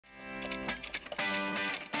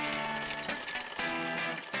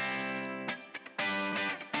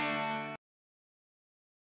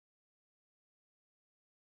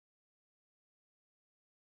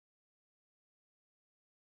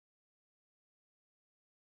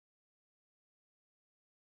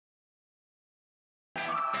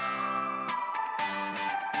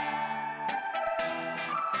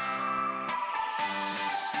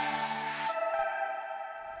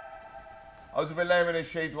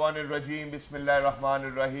Auzubillahiminash-shaytanir-rajeem.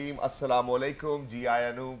 Bismillahir-rahmanir-rahim. Assalamualaikum. Ji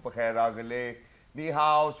ayanu, pakhair agale. Ni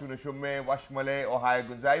hao, shunashumme, washmale, ohio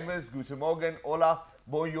gonzaimas, guten morgen, hola,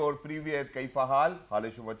 bonjour, privet, kaifa hal,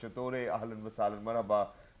 hale shumachatore, ahlan wasalan, marhaba,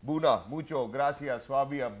 buna, mucho, gracias,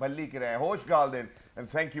 swabia, balli kire, hosh galden. And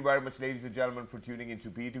thank you very much, ladies and gentlemen, for tuning into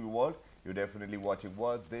PTV World. You're definitely watching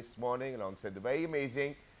World this morning alongside the very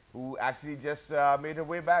amazing who actually just made her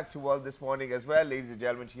way back to World this morning as well. Ladies and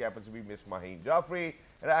gentlemen, she happens to be Miss Maheen Jaffrey,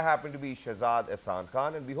 and I happen to be Shahzad Ehsan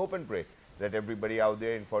Khan, and we hope and pray that everybody out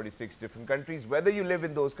there in 46 different countries, whether you live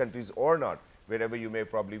in those countries or not, wherever you may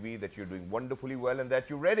probably be, that you're doing wonderfully well and that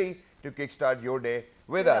you're ready to kickstart your day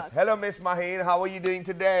with us. Hello, Miss Maheen. How are you doing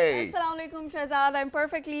today? Assalamu alaikum, Shahzad. I'm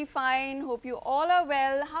perfectly fine. Hope you all are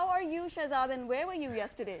well. How are you, Shahzad, and where were you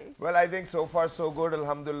yesterday? Well, I think so far so good,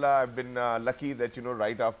 alhamdulillah. I've been lucky that,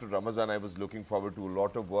 right after Ramadan, I was looking forward to a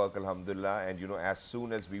lot of work, alhamdulillah. And, as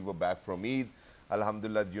soon as we were back from Eid,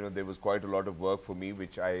 alhamdulillah, there was quite a lot of work for me,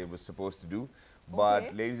 which I was supposed to do.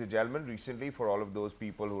 But ladies and gentlemen, recently, for all of those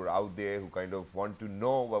people who are out there who kind of want to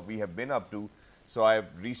know what we have been up to, so I've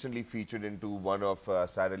recently featured into one of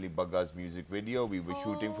Saira Ali Bagga's music video. We were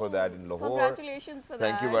shooting for that in Lahore. Congratulations for that.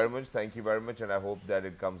 Thank you very much. Thank you very much. And I hope that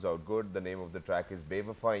it comes out good. The name of the track is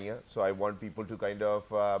Bevafaiyan. So I want people to kind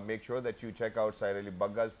of make sure that you check out Saira Ali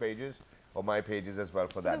Bagga's pages or my pages as well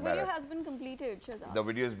for that matter. The video has been completed, Shahzad. The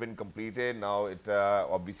video has been completed. Now it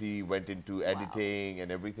obviously went into editing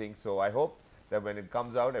and everything. So I hope that when it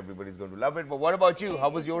comes out, everybody's going to love it. But what about you? How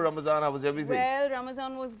was your Ramadan? How was everything? Well,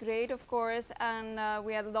 Ramadan was great, of course, and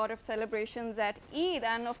we had a lot of celebrations at Eid,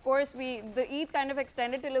 and of course, the Eid kind of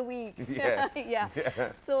extended till a week. Yeah.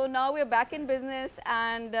 So now we're back in business,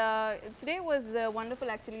 and today was wonderful,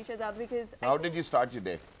 actually, Shahzad, because. So how did you start your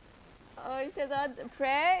day? Shahzad,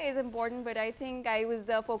 prayer is important, but I think I was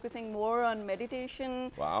focusing more on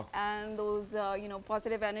meditation. Wow. And those,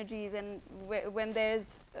 positive energies, and when there's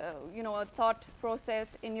a thought process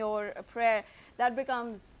in your prayer, that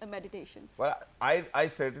becomes a meditation. Well, I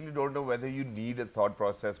certainly don't know whether you need a thought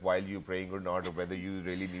process while you're praying or not, or whether you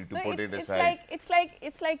really need to put it aside.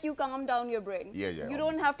 It's like you calm down your brain. Yeah. You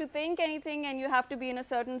don't have to think anything, and you have to be in a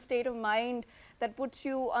certain state of mind that puts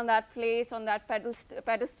you on that place, on that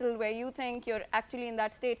pedestal where you think you're actually in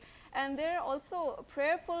that state. And there are also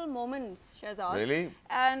prayerful moments, Shahzad. Really?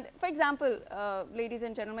 And for example, ladies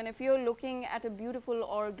and gentlemen, if you're looking at a beautiful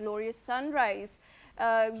or glorious sunrise,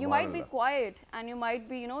 you might be quiet, and you might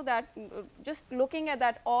be, just looking at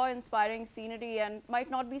that awe-inspiring scenery and might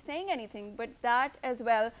not be saying anything, but that as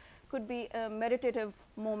well could be a meditative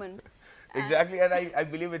moment. Exactly, and I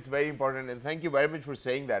believe it's very important, and thank you very much for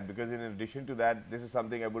saying that, because in addition to that, this is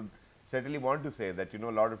something I would certainly want to say, that a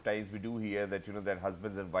lot of times we do hear that that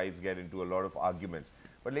husbands and wives get into a lot of arguments,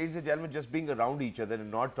 but ladies and gentlemen, just being around each other and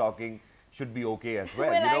not talking should be okay as well.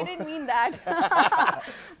 Well, I didn't mean that.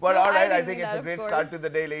 But no, all right, I think it's a great start to the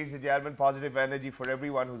day, ladies and gentlemen. Positive energy for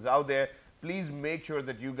everyone who's out there. Please make sure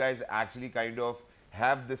that you guys actually kind of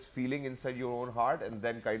have this feeling inside your own heart and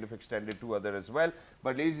then kind of extend it to others as well.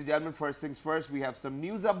 But ladies and gentlemen, first things first, we have some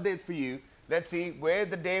news updates for you. Let's see where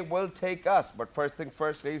the day will take us. But first things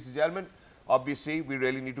first, ladies and gentlemen, obviously we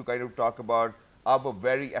really need to kind of talk about our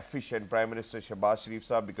very efficient Prime Minister Shehbaz Sharif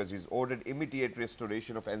Sahab, because he's ordered immediate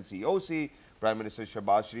restoration of NCOC. Prime Minister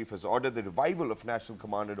Shehbaz Sharif has ordered the revival of National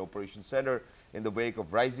Command and Operations Center in the wake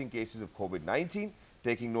of rising cases of COVID-19.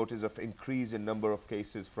 Taking notice of increase in number of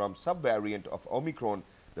cases from subvariant of Omicron,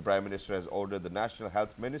 the Prime Minister has ordered the National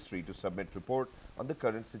Health Ministry to submit report on the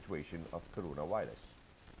current situation of coronavirus.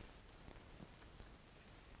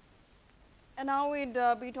 And now we'd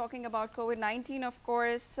be talking about COVID-19, of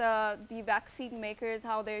course, the vaccine makers,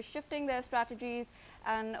 how they're shifting their strategies.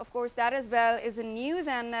 And of course, that as well is in news,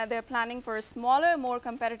 and they're planning for a smaller, more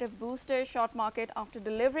competitive booster shot market after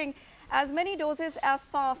delivering as many doses as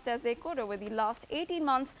fast as they could over the last 18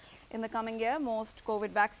 months. In the coming year, most COVID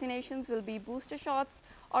vaccinations will be booster shots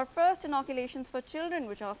or first inoculations for children,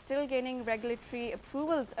 which are still gaining regulatory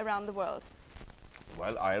approvals around the world.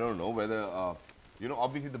 Well, I don't know whether,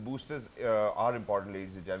 obviously the boosters are important,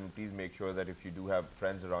 ladies and gentlemen. Please make sure that if you do have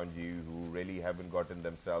friends around you who really haven't gotten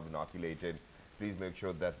themselves inoculated, please make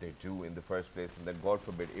sure that they do in the first place. And then, God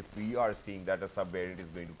forbid, if we are seeing that a subvariant is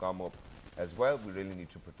going to come up as well, we really need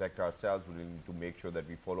to protect ourselves. We really need to make sure that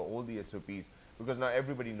we follow all the SOPs, because now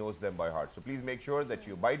everybody knows them by heart. So please make sure that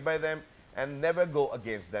you abide by them and never go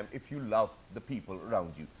against them if you love the people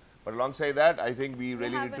around you. But alongside that, I think we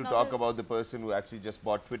really need to talk about the person who actually just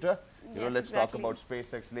bought Twitter. Let's talk about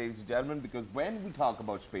SpaceX, ladies and gentlemen, because when we talk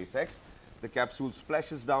about SpaceX, the capsule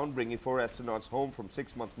splashes down, bringing 4 astronauts home from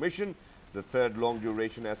 6-month mission. The third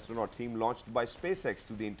long-duration astronaut team launched by SpaceX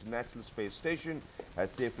to the International Space Station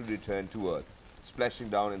has safely returned to Earth, splashing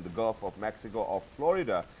down in the Gulf of Mexico off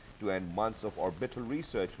Florida to end months of orbital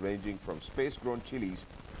research ranging from space-grown chilies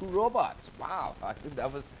to robots. Wow, I think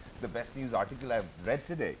that was the best news article I've read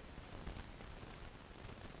today.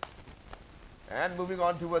 And moving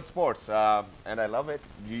on towards sports, and I love it.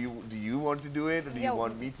 Do you want to do it, or do you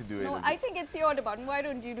want me to do it? No, I think it's your department. Why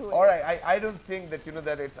don't you do it? All right, I don't think that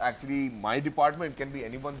that it's actually my department. It can be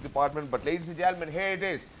anyone's department. But ladies and gentlemen, here it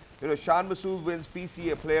is. Shan Masood wins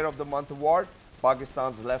PCA Player of the Month award.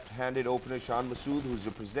 Pakistan's left-handed opener Shan Masood, who's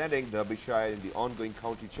representing Derbyshire in the ongoing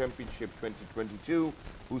County Championship 2022,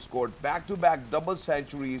 who scored back-to-back double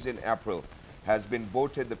centuries in April, has been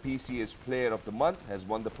voted the PCA's Player of the Month, has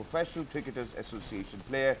won the Professional Cricketers Association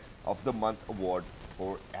Player of the Month award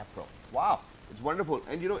for April. Wow, it's wonderful.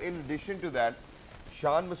 And in addition to that,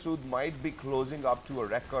 Shan Masood might be closing up to a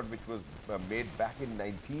record which was made back in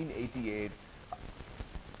 1988.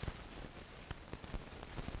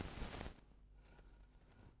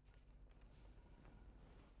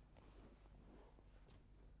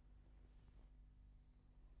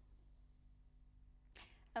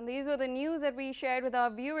 And these were the news that we shared with our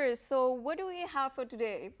viewers. So what do we have for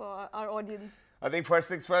today for our audience? I think first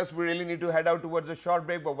things first, we really need to head out towards a short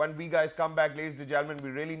break. But when we guys come back, ladies and gentlemen, we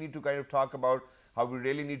really need to kind of talk about how we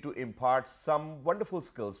really need to impart some wonderful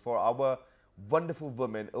skills for our wonderful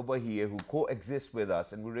women over here who coexist with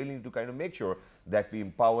us. And we really need to kind of make sure that we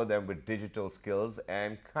empower them with digital skills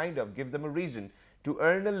and kind of give them a reason to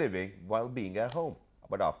earn a living while being at home.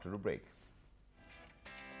 But after a break.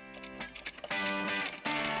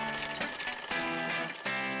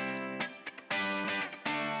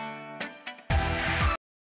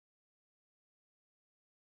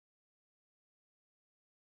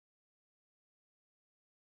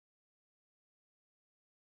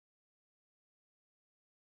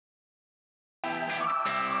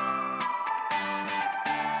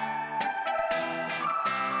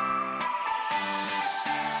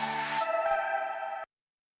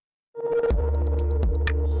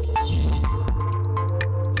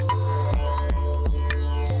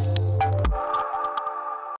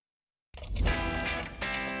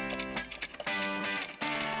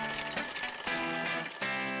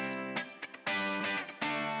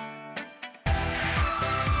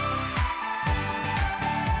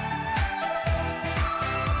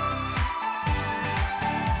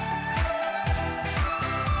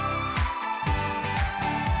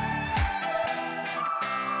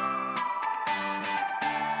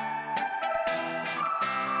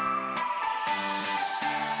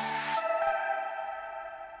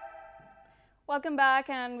 Welcome back,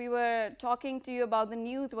 and we were talking to you about the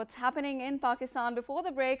news, what's happening in Pakistan before the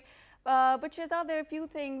break. But Shehzad, there are a few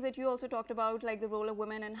things that you also talked about, like the role of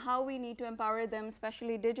women and how we need to empower them,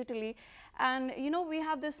 especially digitally. And we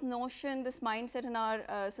have this notion, this mindset in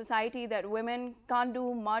our society that women can't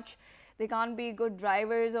do much. They can't be good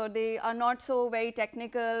drivers, or they are not so very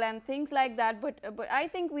technical and things like that. But I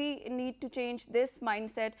think we need to change this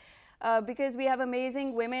mindset. Because we have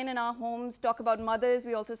amazing women in our homes. Talk about mothers,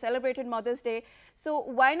 we also celebrated Mother's Day. So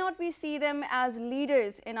why not we see them as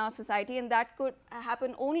leaders in our society? And that could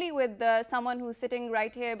happen only with someone who's sitting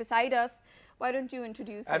right here beside us. Why don't you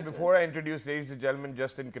introduce And before I introduce, ladies and gentlemen,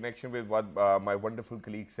 just in connection with what my wonderful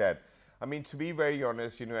colleague said, I mean, to be very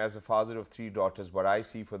honest, as a father of 3 daughters, what I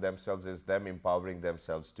see for themselves is them empowering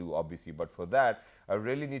themselves too, obviously. But for that, I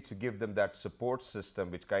really need to give them that support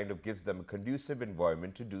system, which kind of gives them a conducive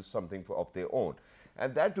environment to do something of their own.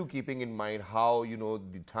 And that too, keeping in mind how,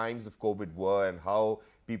 the times of COVID were and how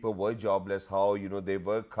people were jobless, how, there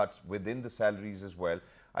were cuts within the salaries as well.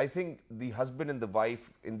 I think the husband and the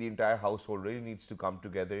wife in the entire household really needs to come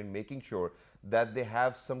together in making sure that they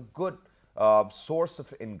have some good source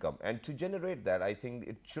of income, and to generate that, I think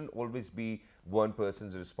it shouldn't always be one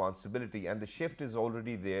person's responsibility, and the shift is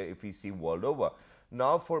already there if we see world over.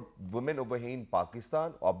 Now for women over here in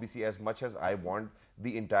Pakistan, obviously, as much as I want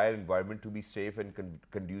the entire environment to be safe and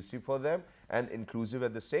conducive for them and inclusive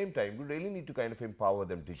at the same time, we really need to kind of empower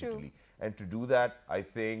them digitally. True. And to do that, I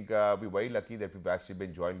think we're very lucky that we've actually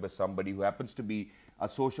been joined by somebody who happens to be a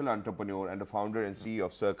social entrepreneur and a founder and CEO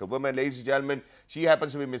of Circle Women. Ladies and gentlemen, she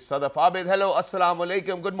happens to be Ms. Sadaf Abid. Hello, assalamu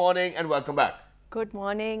alaikum, good morning and welcome back. Good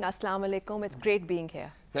morning, assalamu alaikum. It's great being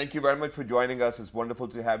here. Thank you very much for joining us. It's wonderful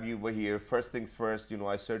to have you over here. First things first,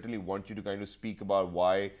 I certainly want you to kind of speak about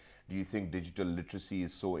why do you think digital literacy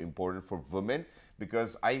is so important for women?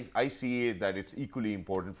 Because I see that it's equally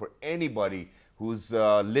important for anybody who's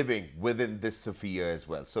living within this sphere as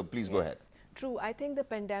well. So please go ahead. True. I think the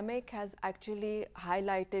pandemic has actually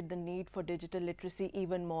highlighted the need for digital literacy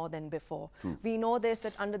even more than before. True. We know this,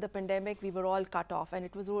 that under the pandemic, we were all cut off, and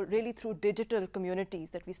it was really through digital communities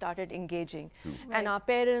that we started engaging. True. Right. And our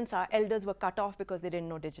parents, our elders were cut off because they didn't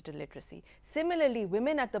know digital literacy. Similarly,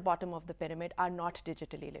 women at the bottom of the pyramid are not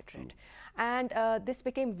digitally literate. True. And this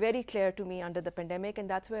became very clear to me under the pandemic, and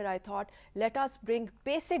that's where I thought, let us bring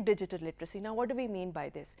basic digital literacy. Now, what do we mean by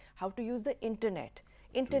this? How to use the internet.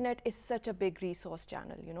 Internet is such a big resource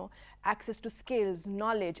channel, you know, access to skills,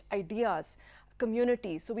 knowledge, ideas,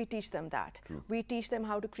 communities. So we teach them that. True. We teach them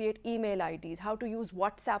how to create email IDs, how to use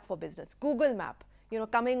WhatsApp for business, Google Map. You know,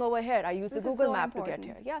 coming over here, I use the Google Map to get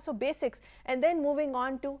here. Yeah, so basics. And then moving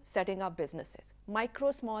on to setting up businesses,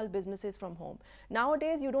 micro, small businesses from home.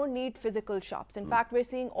 Nowadays, you don't need physical shops. In fact, we're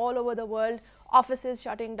seeing all over the world, offices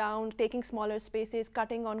shutting down, taking smaller spaces,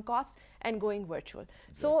 cutting on costs, and going virtual.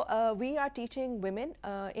 Exactly. So we are teaching women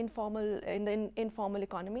in the informal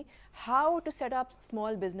economy how to set up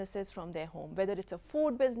small businesses from their home, whether it's a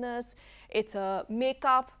food business, it's a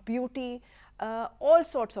makeup, beauty, all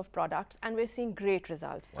sorts of products, and we're seeing great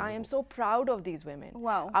results. Wonderful. I am so proud of these women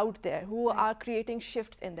out there who are creating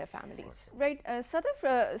shifts in their families. Right.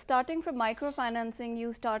 Sadaf, starting from microfinancing,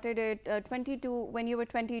 you started at 22 when you were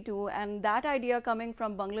 22, and that idea coming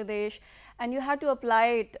from Bangladesh, and you had to apply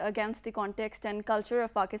it against the context and culture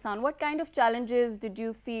of Pakistan. What kind of challenges did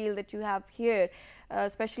you feel that you have here?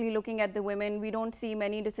 Especially looking at the women, we don't see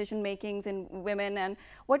many decision makings in women, and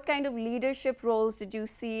what kind of leadership roles did you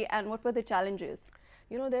see, and what were the challenges?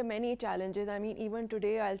 You know, there are many challenges. I mean, even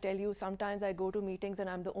today, I'll tell you, sometimes I go to meetings and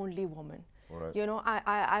I'm the only woman. Right. You know,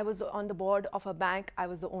 I was on the board of a bank, I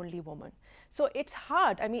was the only woman. So it's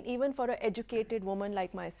hard. I mean, even for an educated woman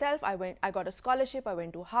like myself, I got a scholarship, I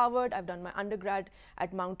went to Harvard, I've done my undergrad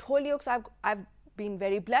at Mount Holyoke, so I've been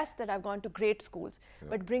very blessed that I've gone to great schools. Yeah.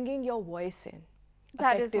 But bringing your voice in,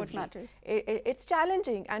 that is what matters. It's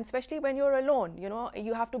challenging, and especially when you're alone, you know,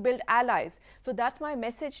 you have to build allies. So that's my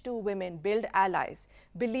message to women: build allies,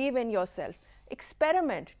 believe in yourself,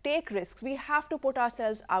 experiment, take risks. We have to put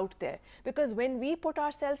ourselves out there, because when we put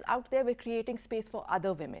ourselves out there, we're creating space for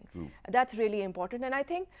other women. True. That's really important, and I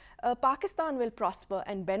think Pakistan will prosper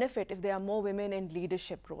and benefit if there are more women in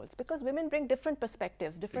leadership roles, because women bring different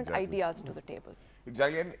perspectives, different ideas to the table.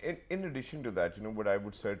 Exactly, and in addition to that, you know, what I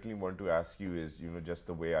would certainly want to ask you is, you know, just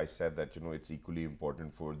the way I said that, you know, it's equally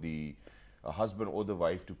important for the husband or the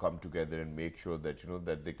wife to come together and make sure that, you know,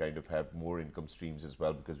 that they kind of have more income streams as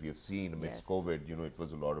well, because we have seen amidst COVID, you know, it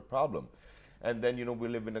was a lot of problem. And then, you know, we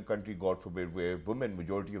live in a country, God forbid, where women,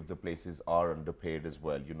 majority of the places are underpaid as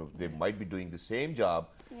well. You know, they might be doing the same job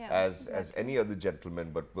as any other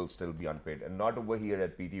gentleman, but will still be unpaid. And not over here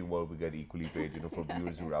at PT World, we get equally paid, you know, for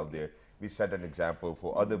viewers who are out there. We set an example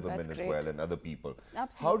for other women as well and other people.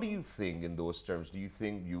 Absolutely. How do you think in those terms? Do you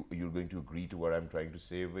think you're going to agree to what I'm trying to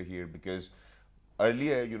say over here? Because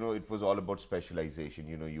earlier, you know, it was all about specialization.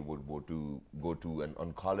 You know, you would go to an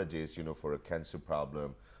oncologist, you know, for a cancer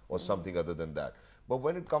problem or something other than that. But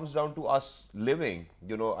when it comes down to us living,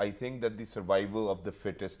 you know, I think that the survival of the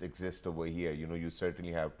fittest exists over here. You know, you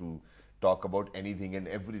certainly have to talk about anything and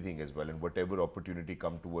everything as well, and whatever opportunity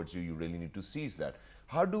come towards you, you really need to seize that.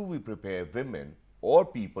 How do we prepare women or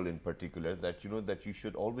people in particular that, you know, that you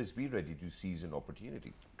should always be ready to seize an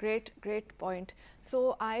opportunity? Great point.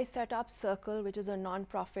 So I set up Circle, which is a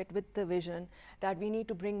non-profit with the vision that we need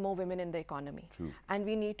to bring more women in the economy. True. And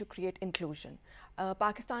we need to create inclusion.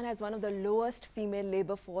 Pakistan has one of the lowest female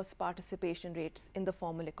labor force participation rates in the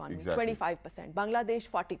formal economy, exactly. 25%. Bangladesh,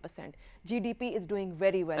 40%. GDP is doing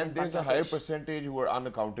very well. And there's a higher percentage who are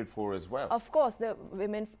unaccounted for as well. Of course, the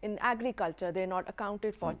women in agriculture, they're not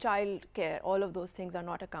accounted for. Child care, all of those things are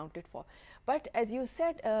not accounted for. But as you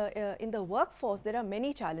said, in the workforce, there are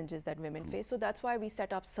many challenges that women face. So that's why we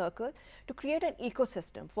set up Circle to create an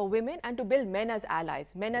ecosystem for women and to build men as allies,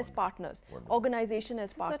 men as partners, organization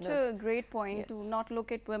as partners. Such a great point to not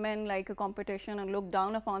look at women like a competition and look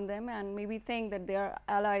down upon them, and maybe think that they are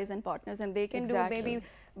allies and partners and they can do maybe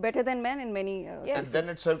better than men in many And then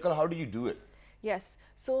at Circle, how do you do it? Yes.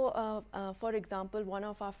 So, for example, one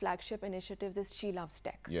of our flagship initiatives is She Loves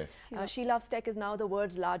Tech. Yes. She Loves Tech is now the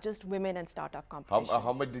world's largest women and startup competition.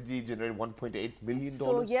 How much did you generate? $1.8 million?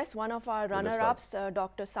 So, yes, one of our runner-ups,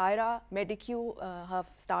 Dr. Saira Medicu, her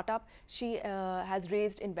startup, she has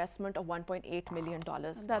raised investment of $1.8 million.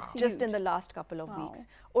 That's just huge. in the last couple of weeks.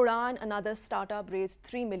 Udan, another startup, raised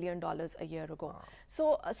 $3 million a year ago.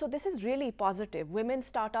 So this is really positive. Women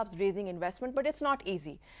startups raising investment, but it's not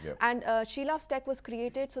easy. And She Loves Tech was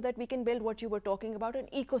created so that we can build what you were talking about, an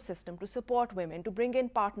ecosystem to support women, to bring in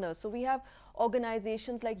partners. So we have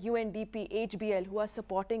organizations like UNDP, HBL who are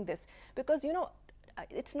supporting this, because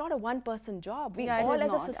it's not a one-person job. We all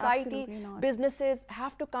as a society, businesses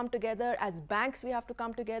have to come together. As banks, we have to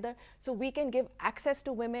come together so we can give access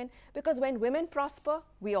to women, because when women prosper,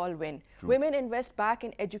 we all win. True. Women invest back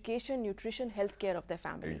in education, nutrition, healthcare of their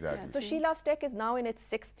family. Exactly. So She Loves Tech is now in its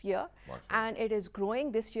 6th year, and it is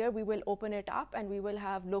growing. This year we will open it up and we will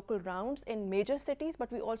have local rounds in major cities,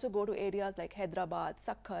 but we also go to areas like Hyderabad,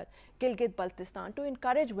 Sakkar, Gilgit-Baltistan to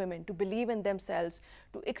encourage women to believe in themselves,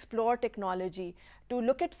 to explore technology, to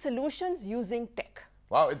look at solutions using tech.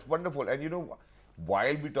 Wow, it's wonderful. And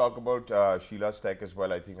while we talk about Sheila's Tech as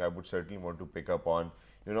well, I think I would certainly want to pick up on,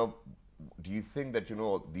 do you think that,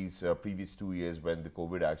 these previous 2 years when the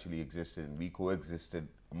COVID actually existed and we coexisted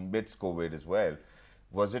amidst COVID as well,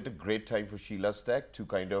 was it a great time for Sheila's Tech to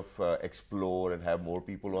kind of explore and have more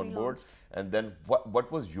people on board? And then what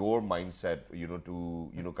was your mindset,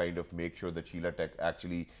 to kind of make sure that Sheila Tech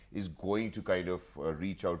actually is going to kind of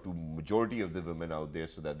reach out to majority of the women out there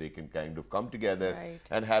so that they can kind of come together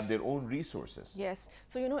and have their own resources? Yes.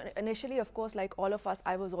 So, initially, of course, like all of us,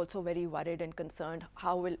 I was also very worried and concerned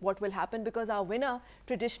what will happen, because our winner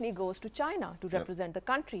traditionally goes to China to represent the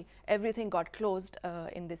country. Everything got closed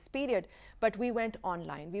in this period, but we went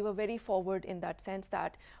online. We were very forward in that sense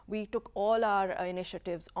that we took all our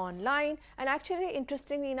initiatives online. And actually,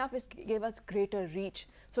 interestingly enough, it gave us greater reach.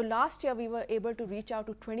 So last year, we were able to reach out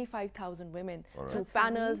to 25,000 women through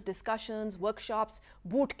panels, discussions, workshops,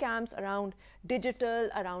 boot camps around digital,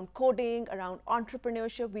 around coding, around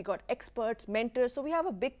entrepreneurship. We got experts, mentors. So we have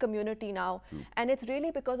a big community now. And it's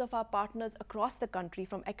really because of our partners across the country,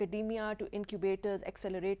 from academia to incubators,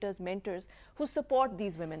 accelerators, mentors, who support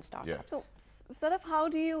these women startups. So, Sadaf, how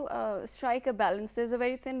do you strike a balance? There's a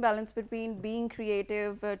very thin balance between being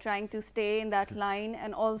creative, trying to stay in that line,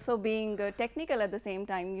 and also being technical at the same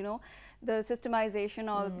time, the systemization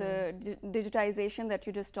or the digitization that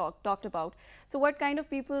you just talked about. So what kind of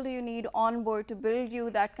people do you need on board to build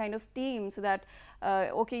you that kind of team, so that,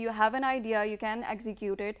 okay, you have an idea, you can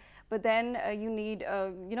execute it, but then you need,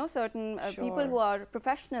 certain people who are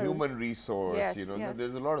professionals. Human resource,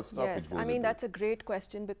 there's a lot of stuff. Yes, I mean, that's a great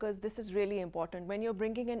question, because this is really important. When you're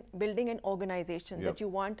building an organization that you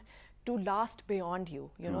want to last beyond you,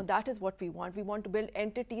 that is what we want. We want to build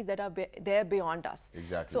entities that are there beyond us.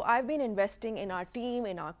 Exactly. So I've been investing in our team,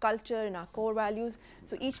 in our culture, in our core values.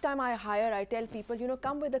 So each time I hire, I tell people,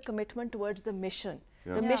 come with a commitment towards the mission.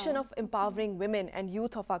 The mission of empowering women and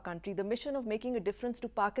youth of our country, the mission of making a difference to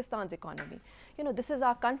Pakistan's economy. This is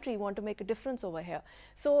our country, we want to make a difference over here.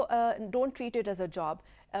 So don't treat it as a job.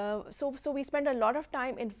 So we spend a lot of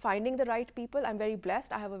time in finding the right people. I'm very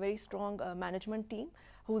blessed. I have a very strong management team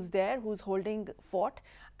who's there, who's holding fort.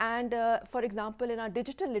 And for example, in our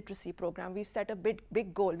digital literacy program, we've set a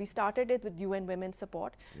big goal. We started it with UN Women's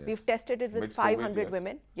support. We've tested it with 500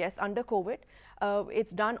 women. Yes, under COVID.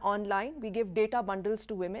 It's done online. We give data bundles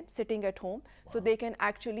to women sitting at home, so they can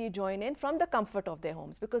actually join in from the comfort of their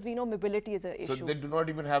homes, because we know mobility is an issue. So they do not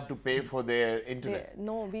even have to pay for their internet?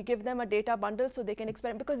 No, we give them a data bundle so they can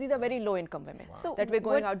experiment, because these are very low-income women. So that we're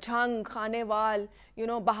going out, Jhang, Khanewal,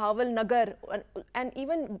 Bahawal Nagar, and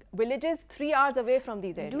even villages 3 hours away from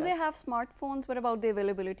these areas. Do they have smartphones? What about the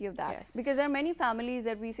availability of that? Yes. Because there are many families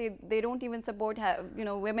that we say they don't even support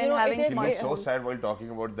women having smartphones. She looks so sad while talking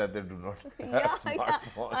about that they do not have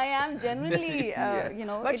smartphones. I am genuinely,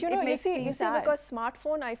 But you see, because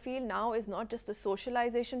smartphone, I feel now is not just a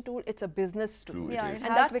socialization tool, it's a business tool. True, and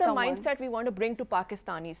that's the mindset we want to bring to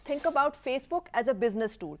Pakistanis. Think about Facebook as a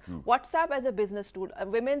business tool, WhatsApp as a business tool.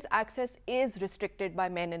 Women's access is restricted by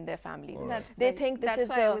men in their families. They think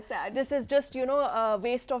this is just, a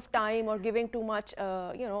waste of time, or giving too much,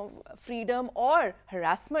 freedom, or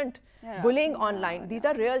harassment, bullying online. These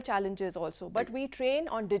are real challenges also. But we train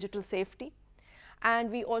on digital safety.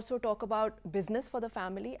 And we also talk about business for the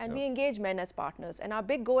family, and we engage men as partners. And our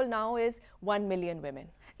big goal now is 1 million women.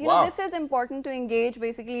 This is important to engage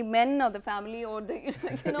basically men of the family, or the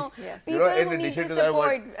people who need to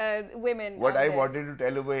support women. What I wanted to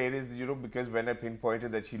tell over here is, because when I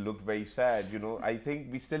pinpointed that she looked very sad, I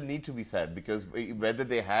think we still need to be sad, because whether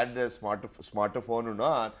they had a smartphone or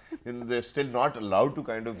not, they're still not allowed to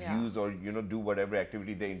kind of use or do whatever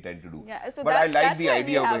activity they intend to do. So but I like the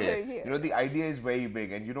idea over here. The idea is very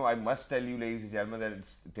big, and I must tell you, ladies and gentlemen, that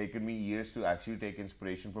it's taken me years to actually take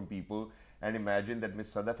inspiration from people. And imagine that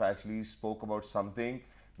Ms. Sadaf actually spoke about something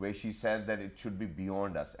where she said that it should be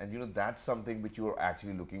beyond us. And that's something which you are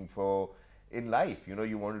actually looking for in life. You know,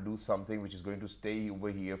 you want to do something which is going to stay over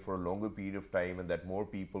here for a longer period of time, and that more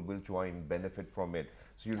people will join, benefit from it.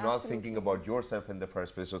 So you're not thinking about yourself in the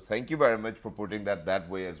first place. So thank you very much for putting that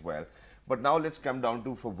way as well. But now let's come down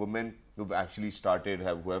to for women who've actually started,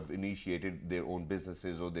 who have initiated their own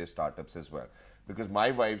businesses or their startups as well. Because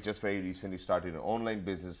my wife just very recently started an online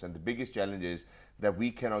business, and the biggest challenge is that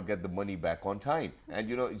we cannot get the money back on time. And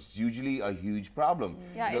you know, it's usually a huge problem.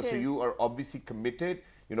 Yeah, you know, so you are obviously committed,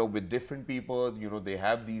 you know, with different people, you know, they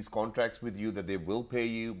have these contracts with you that they will pay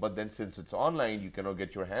you, but then since it's online, you cannot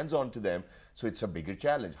get your hands onto them. So it's a bigger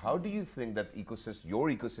challenge. How do you think that your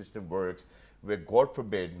ecosystem works where, God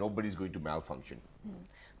forbid, nobody's going to malfunction?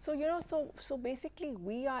 So, you know, so basically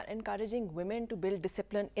we are encouraging women to build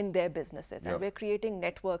discipline in their businesses, and we're creating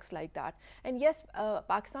networks like that. And yes,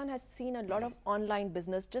 Pakistan has seen a lot of online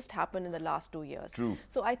business just happen in the last 2 years. True.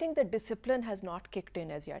 So I think the discipline has not kicked in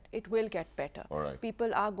as yet. It will get better. All right.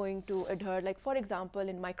 People are going to adhere, like for example,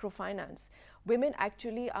 in microfinance, women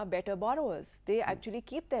actually are better borrowers. They actually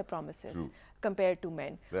keep their promises compared to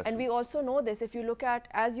men. And we also know this, if you look at,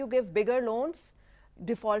 as you give bigger loans,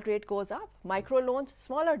 default rate goes up, micro loans,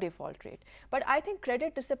 smaller default rate. But I think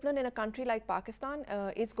credit discipline in a country like Pakistan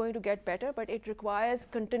is going to get better, but it requires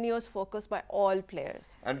continuous focus by all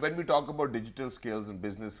players. And when we talk about digital skills and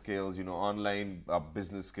business skills, you know, online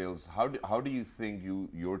business skills, how do you think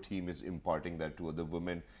your team is imparting that to other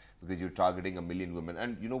women? Because you're targeting 1 million women.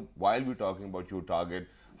 And you know, while we're talking about your target,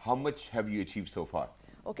 how much have you achieved so far?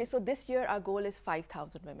 Okay, so this year our goal is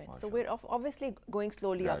 5,000 women. So we're obviously going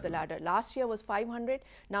slowly up the ladder. Last year was 500,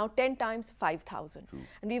 now 10 times 5,000.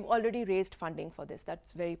 And we've already raised funding for this.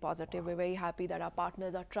 That's very positive. We're very happy that our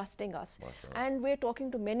partners are trusting us. And we're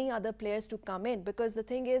talking to many other players to come in, because the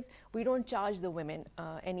thing is, we don't charge the women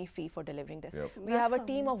any fee for delivering this. We have a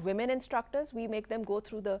team of women instructors. We make them go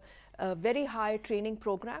through the very high training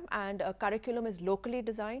program, and curriculum is locally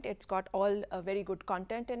designed. It's got all very good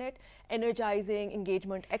content in it, energizing,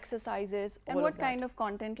 engagement exercises. And what kind of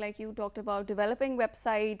content, like you talked about developing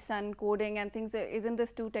websites and coding and things, isn't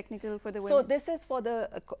this too technical for the women? So this is for the,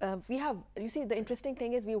 you see, the interesting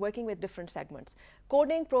thing is we're working with different segments.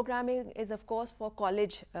 Coding, programming is of course for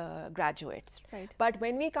college graduates. But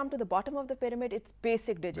when we come to the bottom of the pyramid, it's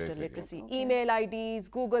basic digital literacy. Email IDs,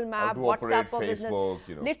 Google Map, WhatsApp for business.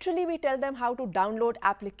 You know. Literally we tell them how to download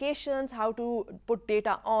applications, how to put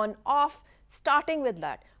data on, off, starting with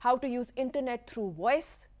that, how to use internet through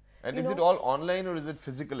voice. And is it all online or is it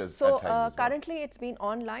physical at times as well? Currently it's been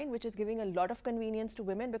online, which is giving a lot of convenience to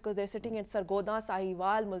women, because they're sitting in Sargodha,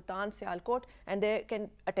 Sahiwal, Multan, Sialkot, and they can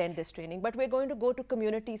attend this training. But we're going to go to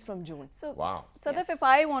communities from June. So, Sadaf, if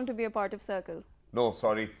I want to be a part of Circle? No,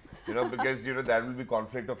 sorry. You know, because you know that will be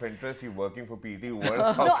conflict of interest. You're working for PT World.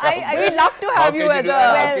 No, I would love to have you as a.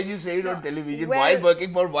 How can you say it on television while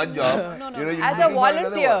working for one job? As a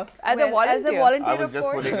volunteer. As a volunteer. I was just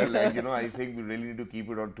putting it like, you know, I think we really need to keep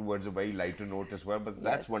it on towards a very lighter note as well. But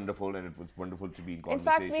that's wonderful, and it was wonderful to be in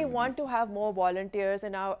conversation. In fact, we want to have more volunteers,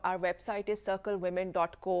 and our website is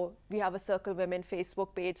circlewomen.co. We have a Circle Women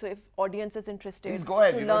Facebook page. So if audience is interested, please go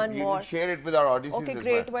ahead. To learn more, share it with our audiences. Okay,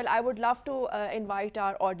 great. Well, I would love to invite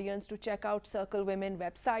our audience to check out Circle Women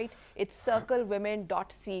website. It's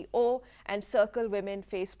circlewomen.co, and Circle Women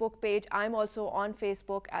Facebook page. I'm also on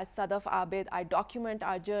Facebook as Sadaf Abid. I document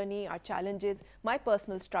our journey, our challenges, my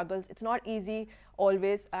personal struggles. It's not easy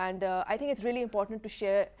always, and I think it's really important to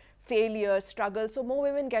share failures, struggles, so more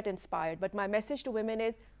women get inspired. But my message to women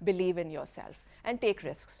is believe in yourself and take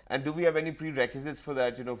risks. And do we have any prerequisites for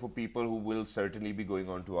that, you know, for people who will certainly be going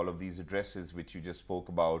on to all of these addresses which you just spoke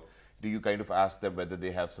about? Do you kind of ask them whether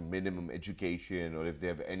they have some minimum education, or if they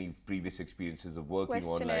have any previous experiences of working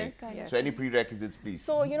online? So any prerequisites, please?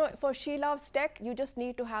 So, you know, for She Loves Tech, you just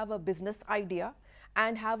need to have a business idea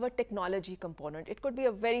and have a technology component. It could be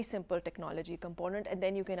a very simple technology component, and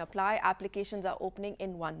then you can apply. Applications are opening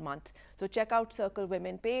in 1 month. So check out Circle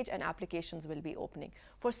Women page, and applications will be opening.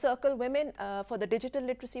 For Circle Women, for the digital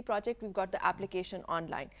literacy project, we've got the application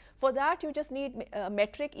online. For that, you just need a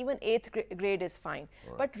metric. Even 8th grade is fine.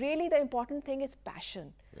 But really the important thing is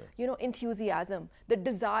passion, you know, enthusiasm, the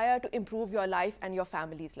desire to improve your life and your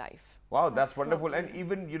family's life. Wow, that's wonderful. And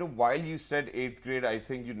even, you know, while you said 8th grade, I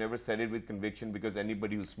think you never said it with conviction, because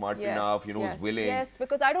anybody who's smart enough, you know, who's willing. Yes,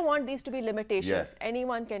 because I don't want these to be limitations.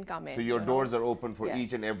 Anyone can come in. So your doors are open for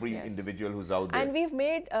each and every individual who's out there. And we've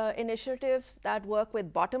made initiatives that work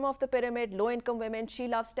with bottom of the pyramid, low-income women. She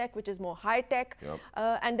Loves Tech, which is more high-tech,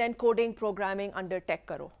 and then coding, programming under Tech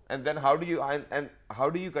Karo. And then how do you how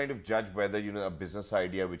do you kind of judge whether, you know, a business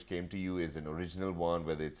idea which came to you is an original one,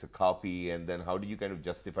 whether it's a copy, and then how do you kind of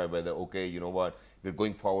justify whether, okay, you know what, we're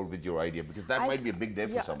going forward with your idea, because that might be a big day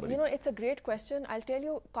for somebody. You know, it's a great question. I'll tell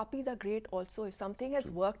you, copies are great also. If something has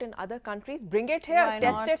worked in other countries, bring it here,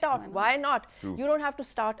 test it out. Why not? You don't have to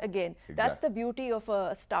start again. That's the beauty of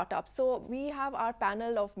a startup. So we have our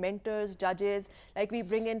panel of mentors, judges, like we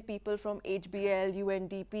bring in people from HBL,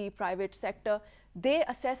 UNDP, private sector. They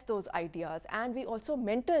assess those ideas, and we also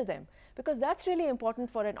mentor them, because that's really important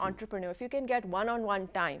for an entrepreneur. If you can get one-on-one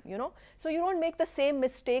time, you know, so you don't make the same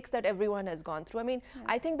mistakes that everyone has gone through. I mean,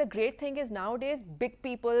 I think the great thing is nowadays, big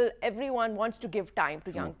people, everyone wants to give time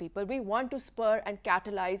to young people. We want to spur and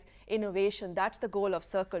catalyze innovation. That's the goal of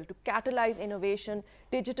Circle, to catalyze innovation,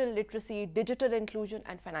 digital literacy, digital inclusion,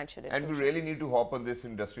 and financial inclusion. And we really need to hop on this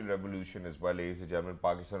industrial revolution as well, ladies and gentlemen.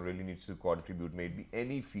 Pakistan really needs to contribute, maybe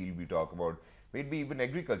any field we talk about, maybe even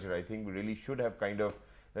agriculture. I think we really should have kind of,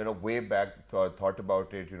 you know, way back thought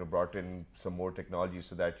about it, you know, brought in some more technology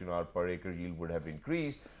so that, you know, our per acre yield would have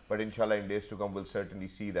increased. But inshallah, in days to come, we'll certainly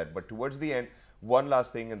see that. But towards the end, one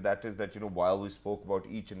last thing, and that is that, you know, while we spoke about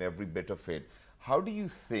each and every bit of it, how do you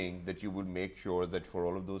think that you would make sure that for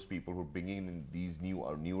all of those people who are bringing in these new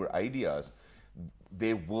or newer ideas,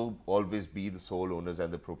 they will always be the sole owners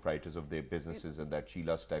and the proprietors of their businesses, and that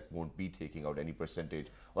Sheila's Tech won't be taking out any percentage,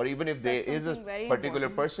 or even if there is a particular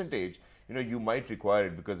percentage, you know, you might require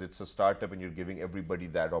it because it's a startup and you're giving everybody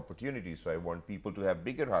that opportunity. So I want people to have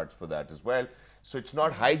bigger hearts for that as well. So it's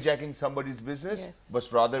not hijacking somebody's business, but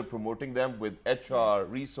rather promoting them with HR,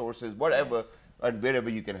 resources, whatever, and wherever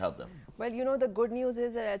you can help them. Well, you know, the good news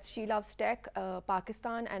is that as She Loves Tech,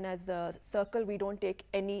 Pakistan, and as a Circle, we don't take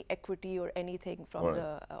any equity or anything from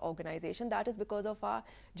the organization. That is because of our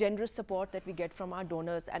generous support that we get from our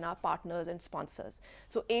donors and our partners and sponsors.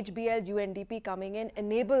 So HBL, UNDP coming in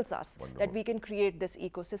enables us that we can create this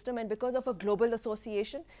ecosystem. And because of a global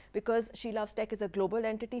association, because She Loves Tech is a global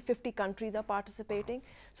entity, 50 countries are participating.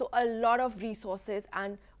 So a lot of resources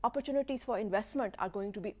and opportunities for investment are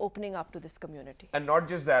going to be opening up to this community. And not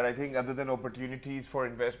just that, I think other than opportunities for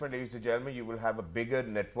investment, ladies and gentlemen, you will have a bigger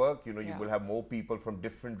network, you know, you will have more people from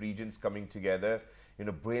different regions coming together, you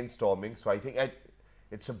know, brainstorming. So I think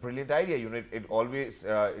it's a brilliant idea, you know, it always,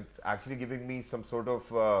 it's actually giving me some sort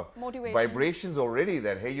of vibrations already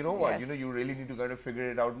that, hey, you know what, you know, you really need to kind of figure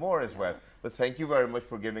it out more as well. But thank you very much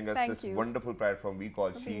for giving us this wonderful platform we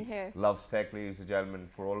call She Loves Tech, ladies and gentlemen.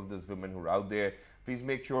 For all of those women who are out there, please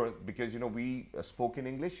make sure, because, you know, we spoke in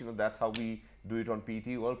English, you know, that's how we do it on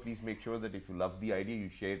PT World. Please make sure that if you love the idea, you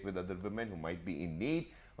share it with other women who might be in need.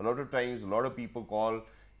 A lot of times, a lot of people call,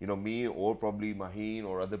 you know, me or probably Maheen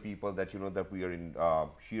or other people that, you know, that we are in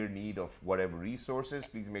sheer need of whatever resources.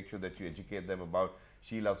 Please make sure that you educate them about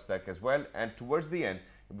She Loves Tech as well. And towards the end,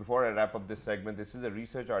 before I wrap up this segment, this is a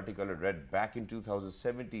research article I read back in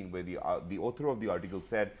 2017 where the author of the article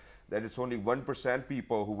said that it's only 1%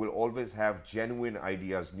 people who will always have genuine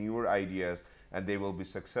ideas, newer ideas, and they will be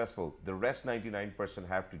successful. The rest 99%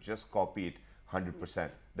 have to just copy it 100%.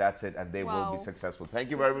 That's it, and they will be successful. Thank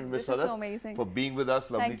you very much, Ms. Sadat, for being with us.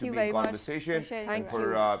 Lovely to be in conversation. And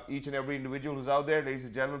for each and every individual who's out there, ladies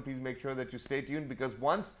and gentlemen, please make sure that you stay tuned, because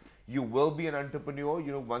once you will be an entrepreneur,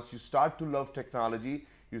 you know, once you start to love technology,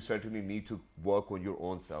 you certainly need to work on your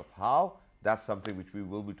own self. How? That's something which we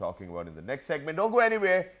will be talking about in the next segment. Don't go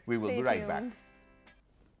anywhere. We will be right back.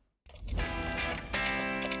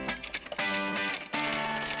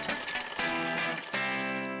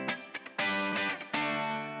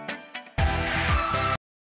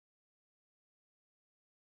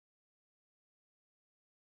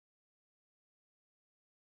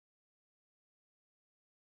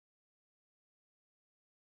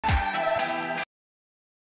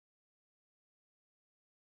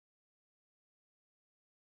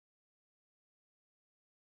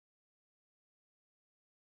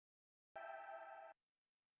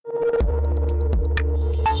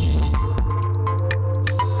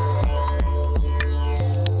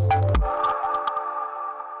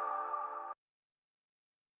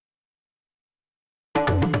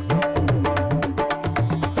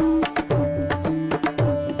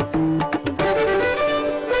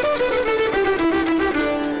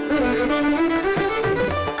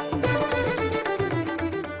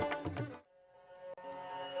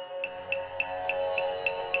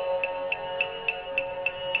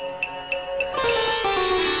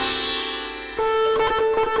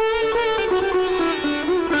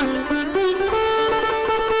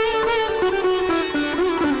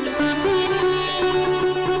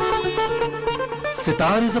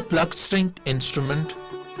 Sitar is a plucked stringed instrument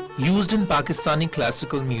used in Pakistani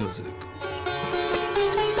classical music.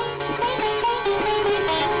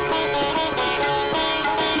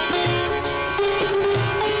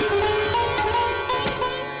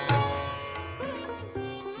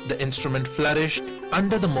 The instrument flourished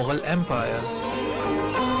under the Mughal Empire.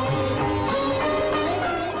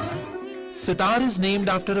 Sitar is named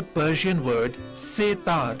after a Persian word,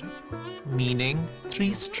 setar, meaning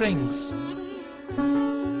 3 strings.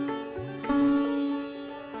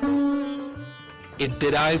 It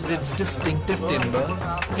derives its distinctive timbre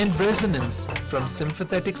and resonance from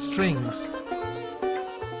sympathetic strings,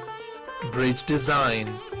 bridge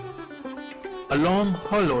design, a long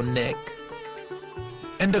hollow neck,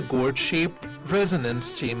 and a gourd-shaped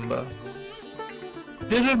resonance chamber.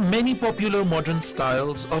 There are many popular modern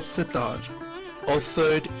styles of sitar,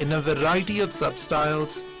 offered in a variety of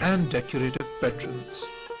sub-styles and decorative patterns.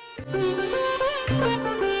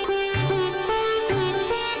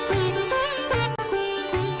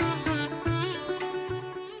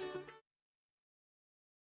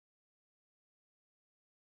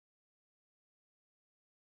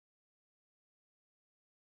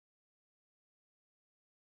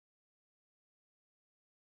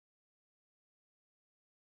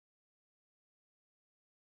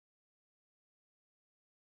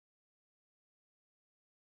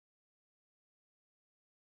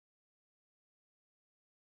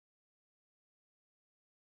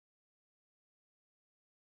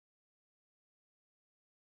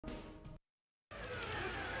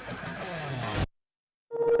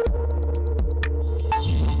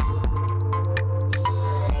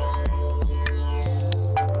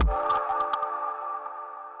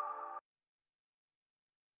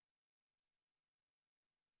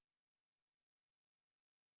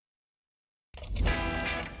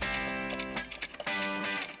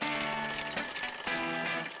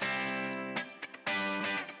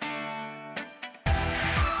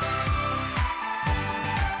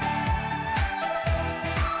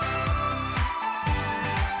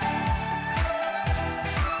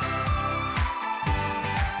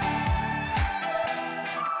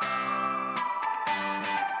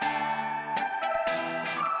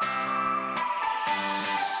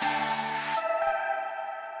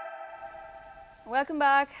 Welcome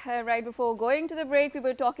back. Right before going to the break, we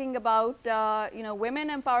were talking about women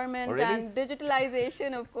empowerment and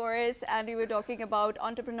digitalization, of course, and we were talking about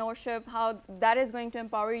entrepreneurship, how that is going to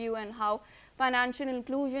empower you, and how financial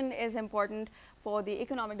inclusion is important for the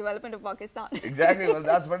economic development of Pakistan. Exactly. Well,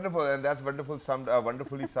 that's wonderful, and that's wonderfully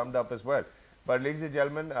summed up as well. But ladies and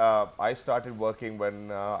gentlemen, I started working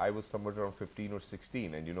when I was somewhere around 15 or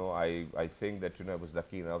 16, and I think that I was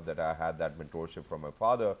lucky enough that I had that mentorship from my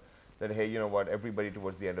father. That, hey, you know what, everybody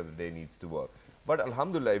towards the end of the day needs to work. But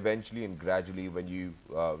alhamdulillah, eventually and gradually, when you,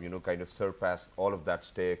 kind of surpass all of that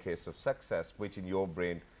staircase of success, which in your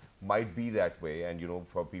brain might be that way, and,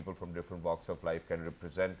 for people from different walks of life can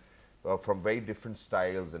represent from very different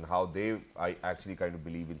styles and how I actually kind of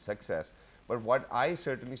believe in success. But what I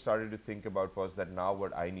certainly started to think about was that now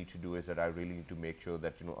what I need to do is that I really need to make sure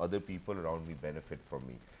that, other people around me benefit from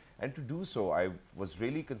me. And to do so, I was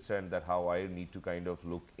really concerned that how I need to kind of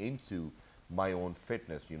look into my own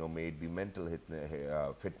fitness, may it be mental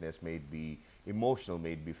fitness, may it be emotional,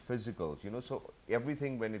 may it be physical, so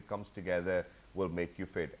everything when it comes together will make you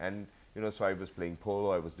fit. And, so I was playing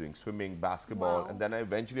polo, I was doing swimming, basketball, and then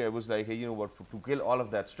eventually I was like, hey, to kill all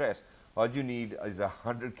of that stress, all you need is a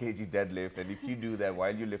 100 kg deadlift, and if you do that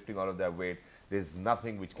while you're lifting all of that weight, there's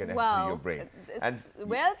nothing which can enter your brain. And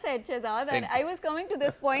well said, Shehzad. And I was coming to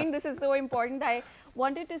this point. This is so important. I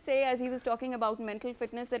wanted to say, as he was talking about mental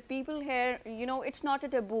fitness, that people here, it's not a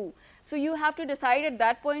taboo. So you have to decide at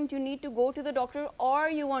that point you need to go to the doctor or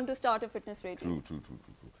you want to start a fitness regime. True.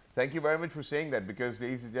 Thank you very much for saying that, because,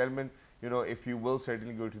 ladies and gentlemen, if you will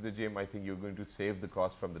certainly go to the gym, I think you're going to save the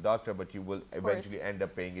cost from the doctor, but you will eventually end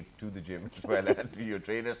up paying it to the gym as well and to your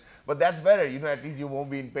trainers. But that's better, at least you won't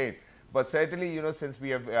be in pain. But certainly, since we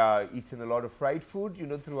have eaten a lot of fried food,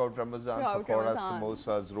 throughout Ramadan, pakoras,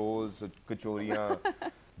 samosas, rolls, kachoriyan,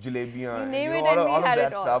 jalebiyan, all of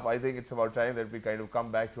that stuff, I think it's about time that we kind of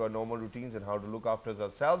come back to our normal routines and how to look after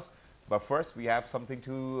ourselves. But first, we have something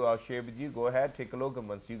to share with you. Go ahead, take a look, and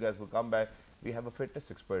once you guys will come back, we have a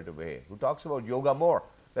fitness expert over here who talks about yoga more.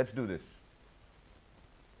 Let's do this.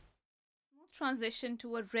 Transition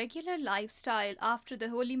to a regular lifestyle after the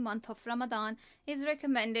holy month of Ramadan is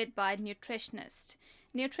recommended by nutritionists.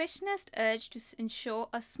 Nutritionists urge to ensure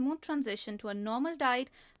a smooth transition to a normal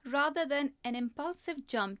diet rather than an impulsive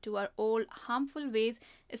jump to our old harmful ways,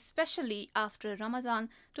 especially after Ramadan,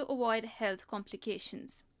 to avoid health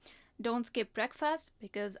complications. Don't skip breakfast,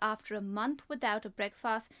 because after a month without a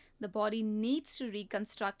breakfast, the body needs to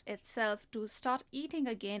reconstruct itself to start eating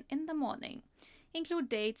again in the morning. Include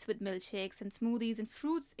dates with milkshakes and smoothies and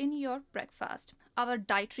fruits in your breakfast. Our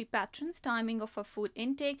dietary patterns, timing of our food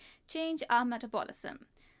intake change our metabolism.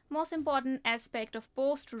 most important aspect of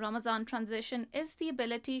post-Ramadan transition is the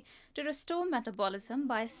ability to restore metabolism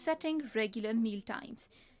by setting regular meal times.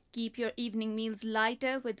 Keep your evening meals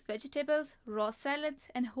lighter with vegetables, raw salads,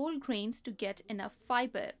 and whole grains to get enough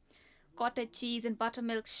fiber. Cottage cheese and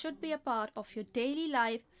buttermilk should be a part of your daily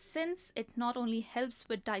life since it not only helps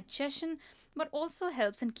with digestion but also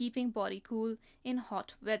helps in keeping body cool in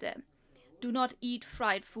hot weather. Do not eat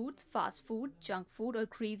fried foods, fast food, junk food, or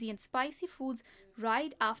greasy and spicy foods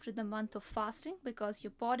right after the month of fasting because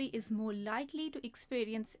your body is more likely to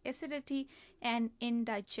experience acidity and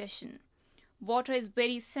indigestion. Water is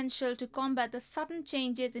very essential to combat the sudden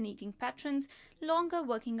changes in eating patterns, longer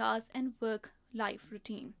working hours, and work-life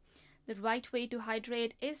routine. The right way to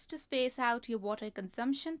hydrate is to space out your water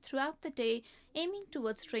consumption throughout the day, aiming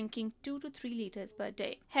towards drinking 2 to 3 liters per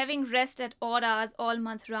day. Having rest at odd hours all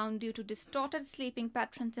month round due to distorted sleeping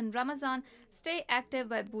patterns in Ramadan, stay active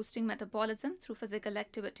by boosting metabolism through physical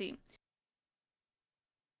activity.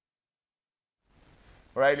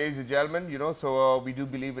 All right, ladies and gentlemen, so we do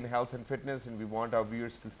believe in health and fitness, and we want our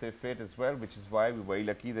viewers to stay fit as well, which is why we're very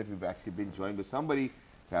lucky that we've actually been joined by somebody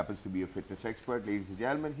who happens to be a fitness expert. Ladies and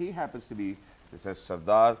gentlemen, he happens to be Mr.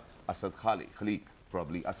 Sardar Asad Khaliq,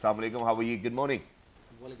 probably. Assalamu alaikum, how are you? Good morning.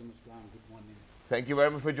 Walaikum assalam, good morning. Thank you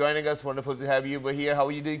very much for joining us. Wonderful to have you over here. How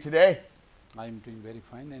are you doing today? I am doing very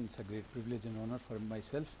fine, and it's a great privilege and honor for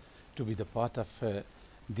myself to be the part of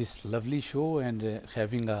this lovely show and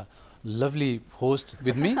having a lovely host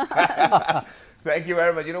with me. Thank you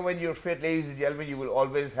very much. When you're fit, ladies and gentlemen, you will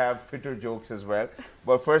always have fitter jokes as well.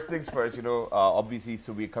 But first things first, obviously,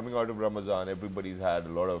 so we're coming out of Ramadan. Everybody's had a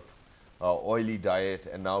lot of oily diet,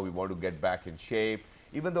 and now we want to get back in shape.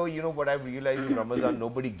 Even though, what I've realized in Ramadan,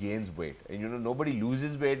 nobody gains weight. And, nobody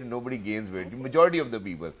loses weight and nobody gains weight. The majority of the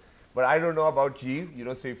people. But I don't know about you,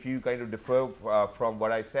 so if you kind of differ from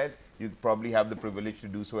what I said, you probably have the privilege to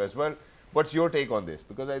do so as well. What's your take on this?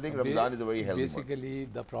 Because I think Ramadan is a very healthy Basically,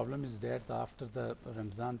 the problem is that after the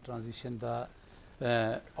Ramadan transition,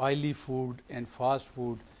 the oily food and fast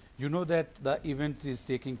food, you know that the event is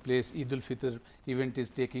taking place, Eid al-Fitr event is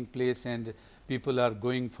taking place, and people are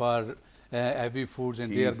going for heavy foods,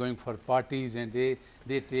 and they are going for parties, and they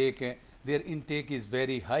take, their intake is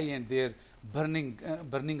very high, and their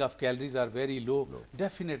burning of calories are very low.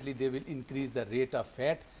 Definitely, they will increase the rate of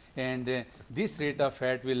fat, and this rate of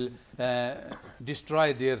fat will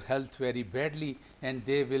destroy their health very badly, and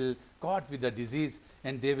they will caught with the disease,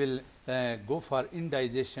 and they will go for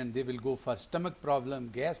indigestion, they will go for stomach problem,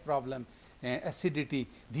 gas problem, acidity.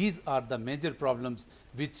 These are the major problems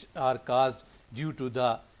which are caused due to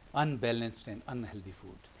the unbalanced and unhealthy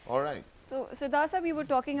food. All right. So Dasa, we were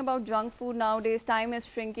talking about junk food nowadays. Time is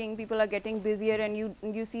shrinking, people are getting busier, and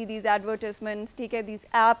you see these advertisements, take care, these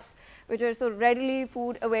apps which are so readily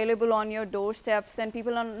food available on your doorsteps, and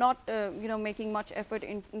people are not making much effort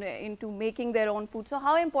into making their own food. So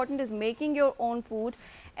how important is making your own food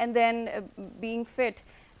and then being fit,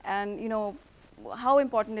 and how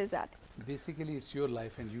important is that? Basically, it's your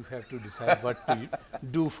life, and you have to decide what to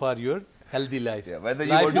do for your healthy life. Yeah, whether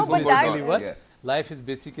you life want is to basically what yeah. Life is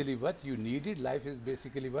basically what you need it. Life is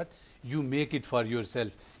basically what you make it for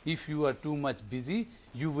yourself. If you are too much busy,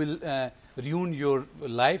 you will ruin your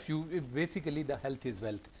life. Basically, the health is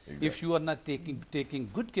wealth. Exactly. If you are not taking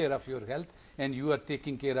good care of your health, and you are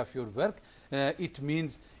taking care of your work, it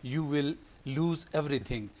means you will lose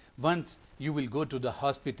everything. Once you will go to the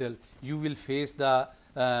hospital, you will face the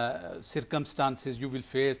circumstances. You will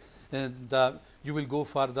face you will go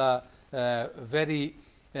for the very.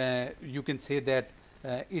 You can say that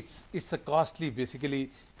it's a costly, basically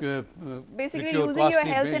losing your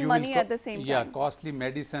health and money at the same time. Yeah, costly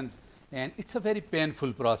medicines, and it's a very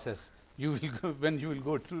painful process. You will go, when you will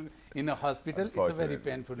go to in a hospital, it's a very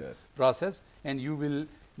painful process, and you will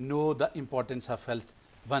know the importance of health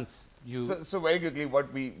once you. So very quickly,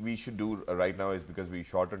 what we should do right now is, because we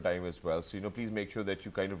short on time as well, so please make sure that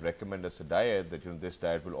you kind of recommend us a diet that this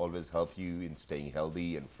diet will always help you in staying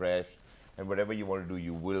healthy and fresh. And whatever you want to do,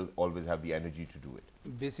 you will always have the energy to do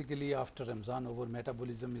it. Basically, after Ramadan, our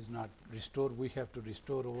metabolism is not restored. We have to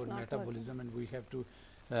restore our metabolism, and we have to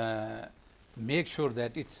make sure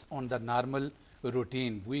that it's on the normal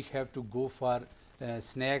routine. We have to go for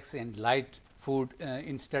snacks and light food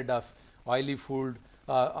instead of oily food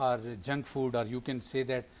or junk food, or you can say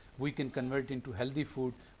that we can convert into healthy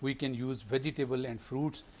food. We can use vegetable and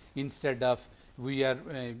fruits instead of we are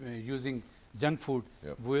using junk food.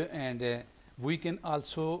 Yep. We can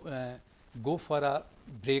also go for a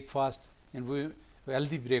breakfast, and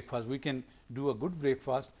healthy breakfast. We can do a good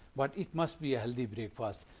breakfast, but it must be a healthy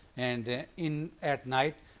breakfast. And at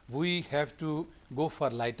night we have to go for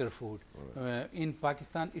lighter food. In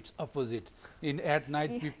Pakistan, it's opposite. At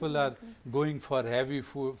night, people are going for heavy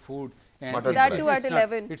food. And that too at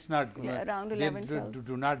 11. It's not around 11, they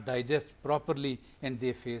do not digest properly, and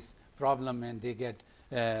they face problem, and they get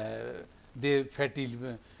they fatty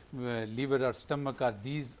liver or stomach, or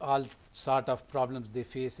these all sort of problems they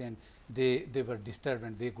face, and they were disturbed,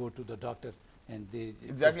 and they go to the doctor. And they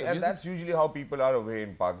exactly, and that's usually how people are away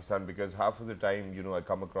in Pakistan, because half of the time, I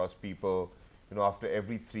come across people, after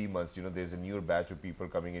every 3 months, there's a newer batch of people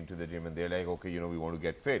coming into the gym, and they're like, okay, we want to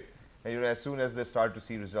get fit. And, as soon as they start to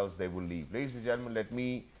see results, they will leave. Ladies and gentlemen, let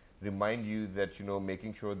me remind you that,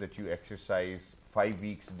 making sure that you exercise 5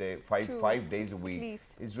 days a week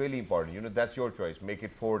is really important. That's your choice. Make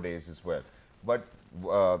it 4 days as well. But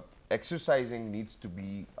exercising needs to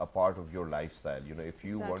be a part of your lifestyle. If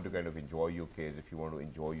you want to kind of enjoy your kids, if you want to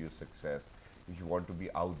enjoy your success, if you want to be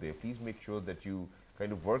out there, please make sure that you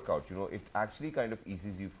kind of work out. It actually kind of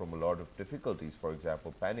eases you from a lot of difficulties. For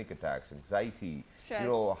example, panic attacks, anxiety, stress,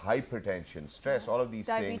 hypertension, stress, all of these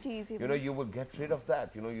diabetes things. You will get rid of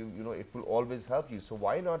that. It will always help you. So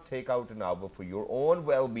why not take out an hour for your own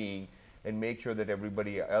well-being and make sure that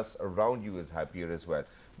everybody else around you is happier as well.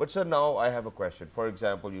 But sir, now I have a question. For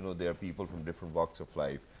example, there are people from different walks of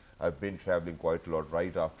life. I've been traveling quite a lot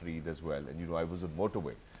right after Eid as well, and I was on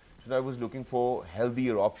motorway. So I was looking for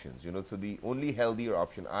healthier options, so the only healthier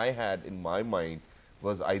option I had in my mind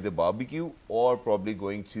was either barbecue or probably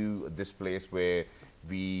going to this place where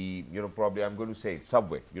we, probably I'm going to say it,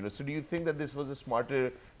 Subway. So do you think that this was a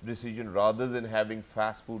smarter decision rather than having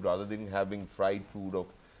fast food, rather than having fried food of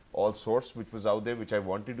all sorts which was out there, which I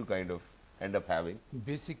wanted to kind of end up having?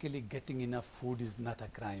 Basically, getting enough food is not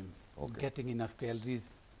a crime. Okay. Getting enough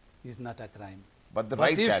calories is not a crime. But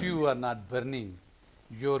right if calories, you are not burning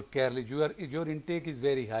your calories, your intake is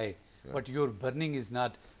very high, but your burning is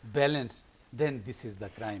not balanced, then this is the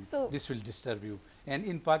crime. So this will disturb you. And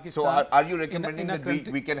in Pakistan, so are you recommending that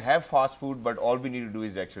we can have fast food, but all we need to do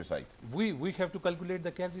is exercise? We have to calculate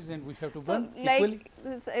the calories, and we have to burn equally.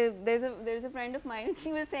 There's a friend of mine,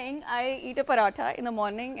 she was saying, I eat a paratha in the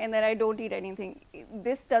morning and then I don't eat anything.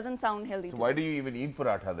 This doesn't sound healthy. So why do you even eat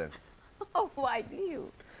paratha then? Oh, why do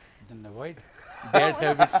you? Then avoid bad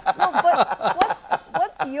habits. No, but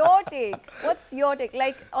what's your take? What's your take?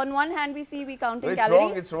 Like, on one hand, we see we counting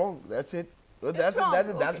calories. It's wrong. That's it. Well, that's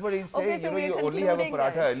what he's saying. Okay, so you only have a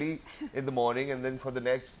paratha early in the morning, and then for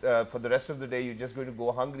the rest of the day, you're just going to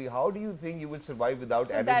go hungry. How do you think you will survive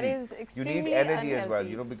without energy? That is extremely You need energy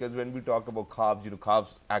unhealthy. as well, because when we talk about carbs,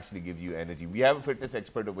 carbs actually give you energy. We have a fitness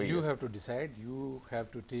expert over here. You have to decide. You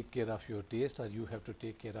have to take care of your taste, or you have to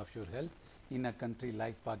take care of your health. In a country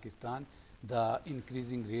like Pakistan, the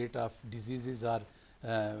increasing rate of diseases are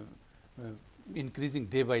increasing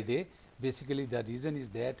day by day. Basically, the reason is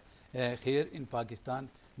that here in Pakistan,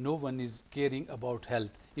 no one is caring about health.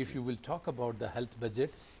 If you will talk about the health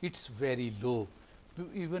budget, it's very low.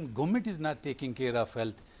 Even government is not taking care of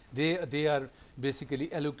health. They are basically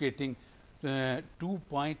allocating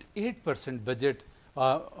 2.8% budget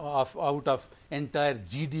out of entire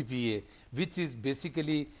GDPA, which is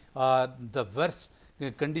basically the worst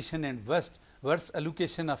condition and worst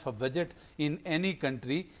allocation of a budget in any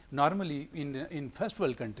country. Normally in first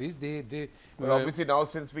world countries, well, obviously now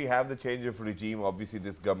since we have the change of regime, obviously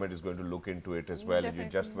this government is going to look into it as well. Definitely.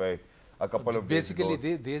 You just by a couple of basically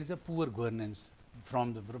days ago, there is a poor governance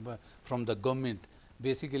from the government.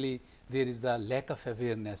 Basically, there is the lack of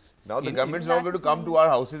awareness. Now the government's not going to come to our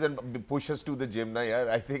houses and push us to the gym.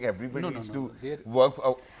 I think everybody needs to work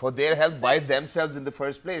for their health by themselves in the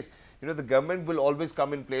first place. The government will always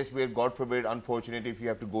come in place where, God forbid, unfortunately, if you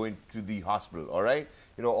have to go into the hospital, all right,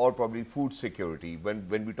 or probably food security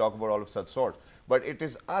when we talk about all of such sorts. But it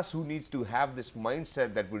is us who needs to have this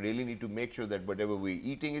mindset that we really need to make sure that whatever we're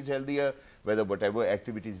eating is healthier, whether whatever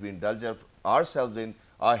activities we indulge ourselves in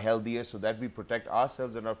are healthier, so that we protect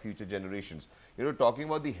ourselves and our future generations. Talking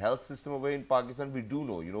about the health system over here in Pakistan, we do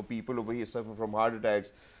know, people over here suffer from heart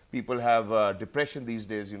attacks. People have depression these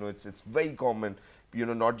days. It's very common.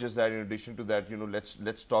 Not just that. In addition to that,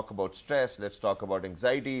 let's talk about stress. Let's talk about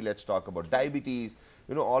anxiety. Let's talk about diabetes.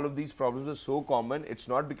 All of these problems are so common. It's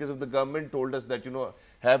not because of the government told us that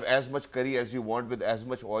have as much curry as you want, with as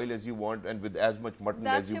much oil as you want, and with as much mutton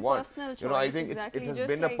as you want. I think exactly. it has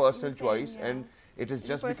been a personal choice, and it is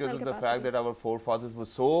just because of the fact that our forefathers were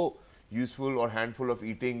so useful or handful of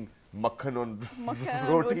eating makhan on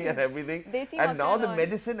roti and everything, and now the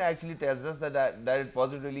medicine actually tells us that it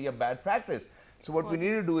wasn't really a bad practice. So what we need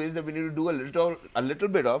to do is that we need to do a little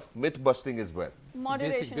bit of myth busting as well.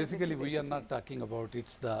 Moderation. Basically, we are not talking about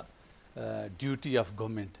it's the duty of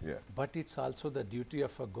government, Yeah. but it's also the duty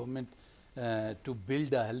of a government to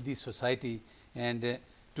build a healthy society and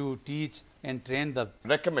to teach and train the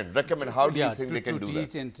recommend. How do you think they can do that? To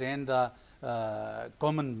teach and train the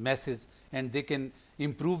common masses, and they can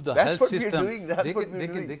improve the That's health what system. we're doing. That's what we're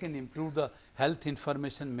doing. They can improve the health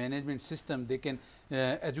information management system. They can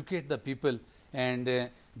educate the people, and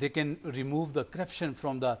they can remove the corruption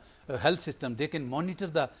from the health system. They can monitor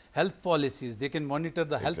the health policies. They can monitor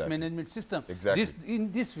the health management system. Exactly.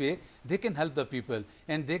 In this way, they can help the people,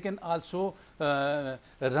 and they can also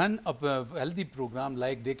run a healthy program.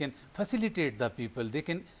 Like they can facilitate the people. They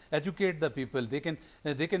can educate the people. They can.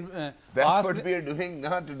 That's what we are doing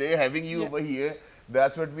now today. Having you over here,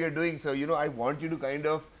 that's what we are doing. So I want you to kind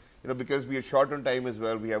of, because we are short on time as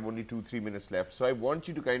well, we have only 2-3 minutes left. So I want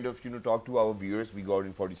you to kind of, talk to our viewers. We go out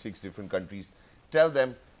in 46 different countries. Tell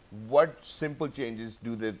them what simple changes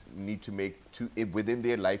do they need to make within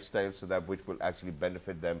their lifestyle so that which will actually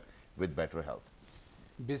benefit them with better health.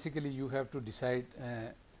 Basically, you have to decide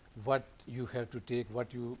what you have to take,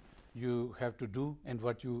 what you have to do, and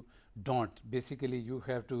what you don't. Basically, you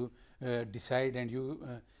have to decide, and you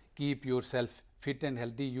keep yourself fit and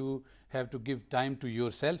healthy. You have to give time to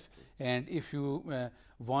yourself, and if you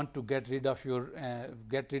want to get rid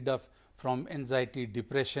of from anxiety,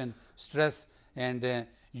 depression, stress, and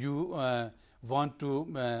you want to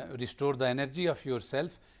restore the energy of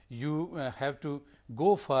yourself, you have to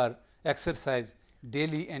go for exercise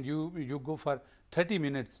daily, and you go for 30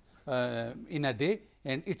 minutes in a day,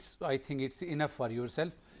 and I think it's enough for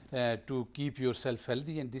yourself to keep yourself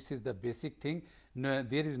healthy. And this is the basic thing. No,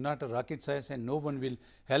 there is not a rocket science, and no one will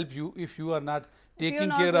help you if you are not taking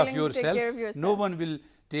care of yourself. No one will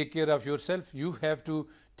take care of yourself. You have to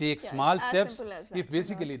take small steps. If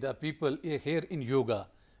basically the people here in yoga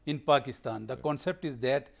in Pakistan, the concept is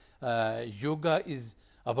that yoga is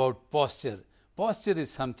about posture. Posture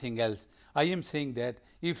is something else. I am saying that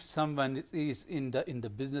if someone is in the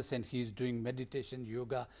business and he is doing meditation,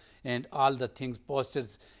 yoga, and all the things,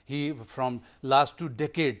 postures, he from last 2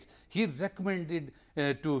 decades, he recommended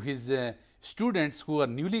to his students who are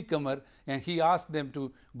newcomer, and he asked them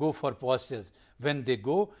to go for postures. When they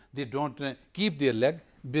go, they don't keep their leg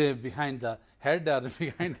behind the head or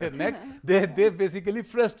behind their neck. They basically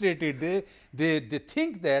frustrated. They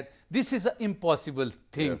think that this is an impossible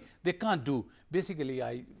thing. They can't do. Basically,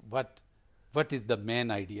 what is the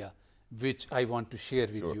main idea which I want to share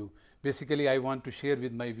with you? Basically, I want to share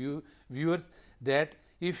with my viewers that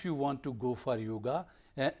if you want to go for yoga,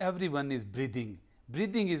 everyone is breathing.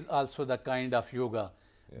 Breathing is also the kind of yoga.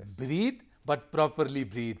 Breathe, but properly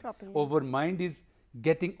breathe. Our mind is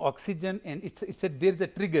getting oxygen, and there is a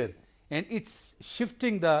trigger, and it's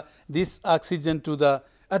shifting this oxygen to the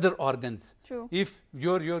other organs. If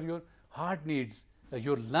your heart needs,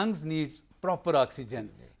 your lungs needs proper oxygen.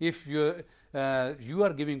 If you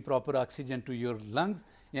are giving proper oxygen to your lungs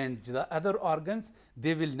and the other organs,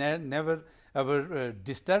 they will never ever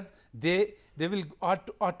disturb. They will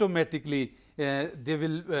automatically they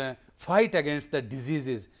will fight against the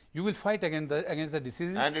diseases. You will fight against the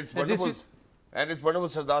diseases. And it's wonderful. It's wonderful,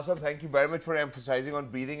 Sardar Sahab. Thank you very much for emphasizing on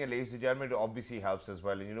breathing. And ladies and gentlemen, it obviously helps as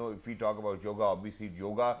well. And if we talk about yoga, obviously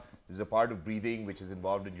yoga is a part of breathing which is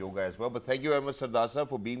involved in yoga as well. But thank you very much, Sardar Sahab,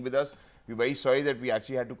 for being with us. We're very sorry that we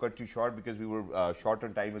actually had to cut you short because we were short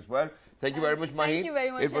on time as well. Thank you very much, Maheen. Thank you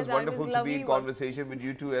very much. It was wonderful to be in conversation with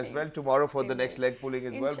you two as well. Tomorrow for the next leg pulling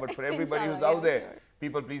as well. But for everybody who's out there,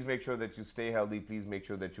 people, please make sure that you stay healthy. Please make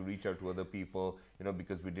sure that you reach out to other people,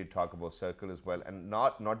 because we did talk about Circle as well. And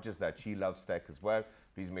not just that, She Loves Tech as well.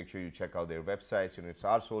 Please make sure you check out their websites. It's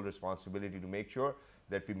our sole responsibility to make sure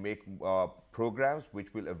that we make programs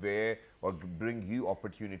which will aware or bring you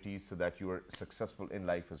opportunities so that you are successful in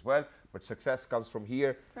life as well. But success comes from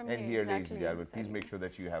here here, ladies and gentlemen. Please make sure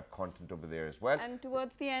that you have content over there as well. And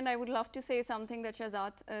towards the end, I would love to say something that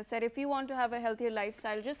Shahzad said. If you want to have a healthier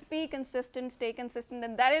lifestyle, just be consistent, stay consistent,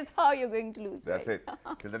 and that is how you're going to lose weight. That's it.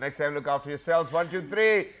 Till the next time, look after yourselves. 1, 2,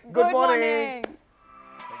 3. Good morning.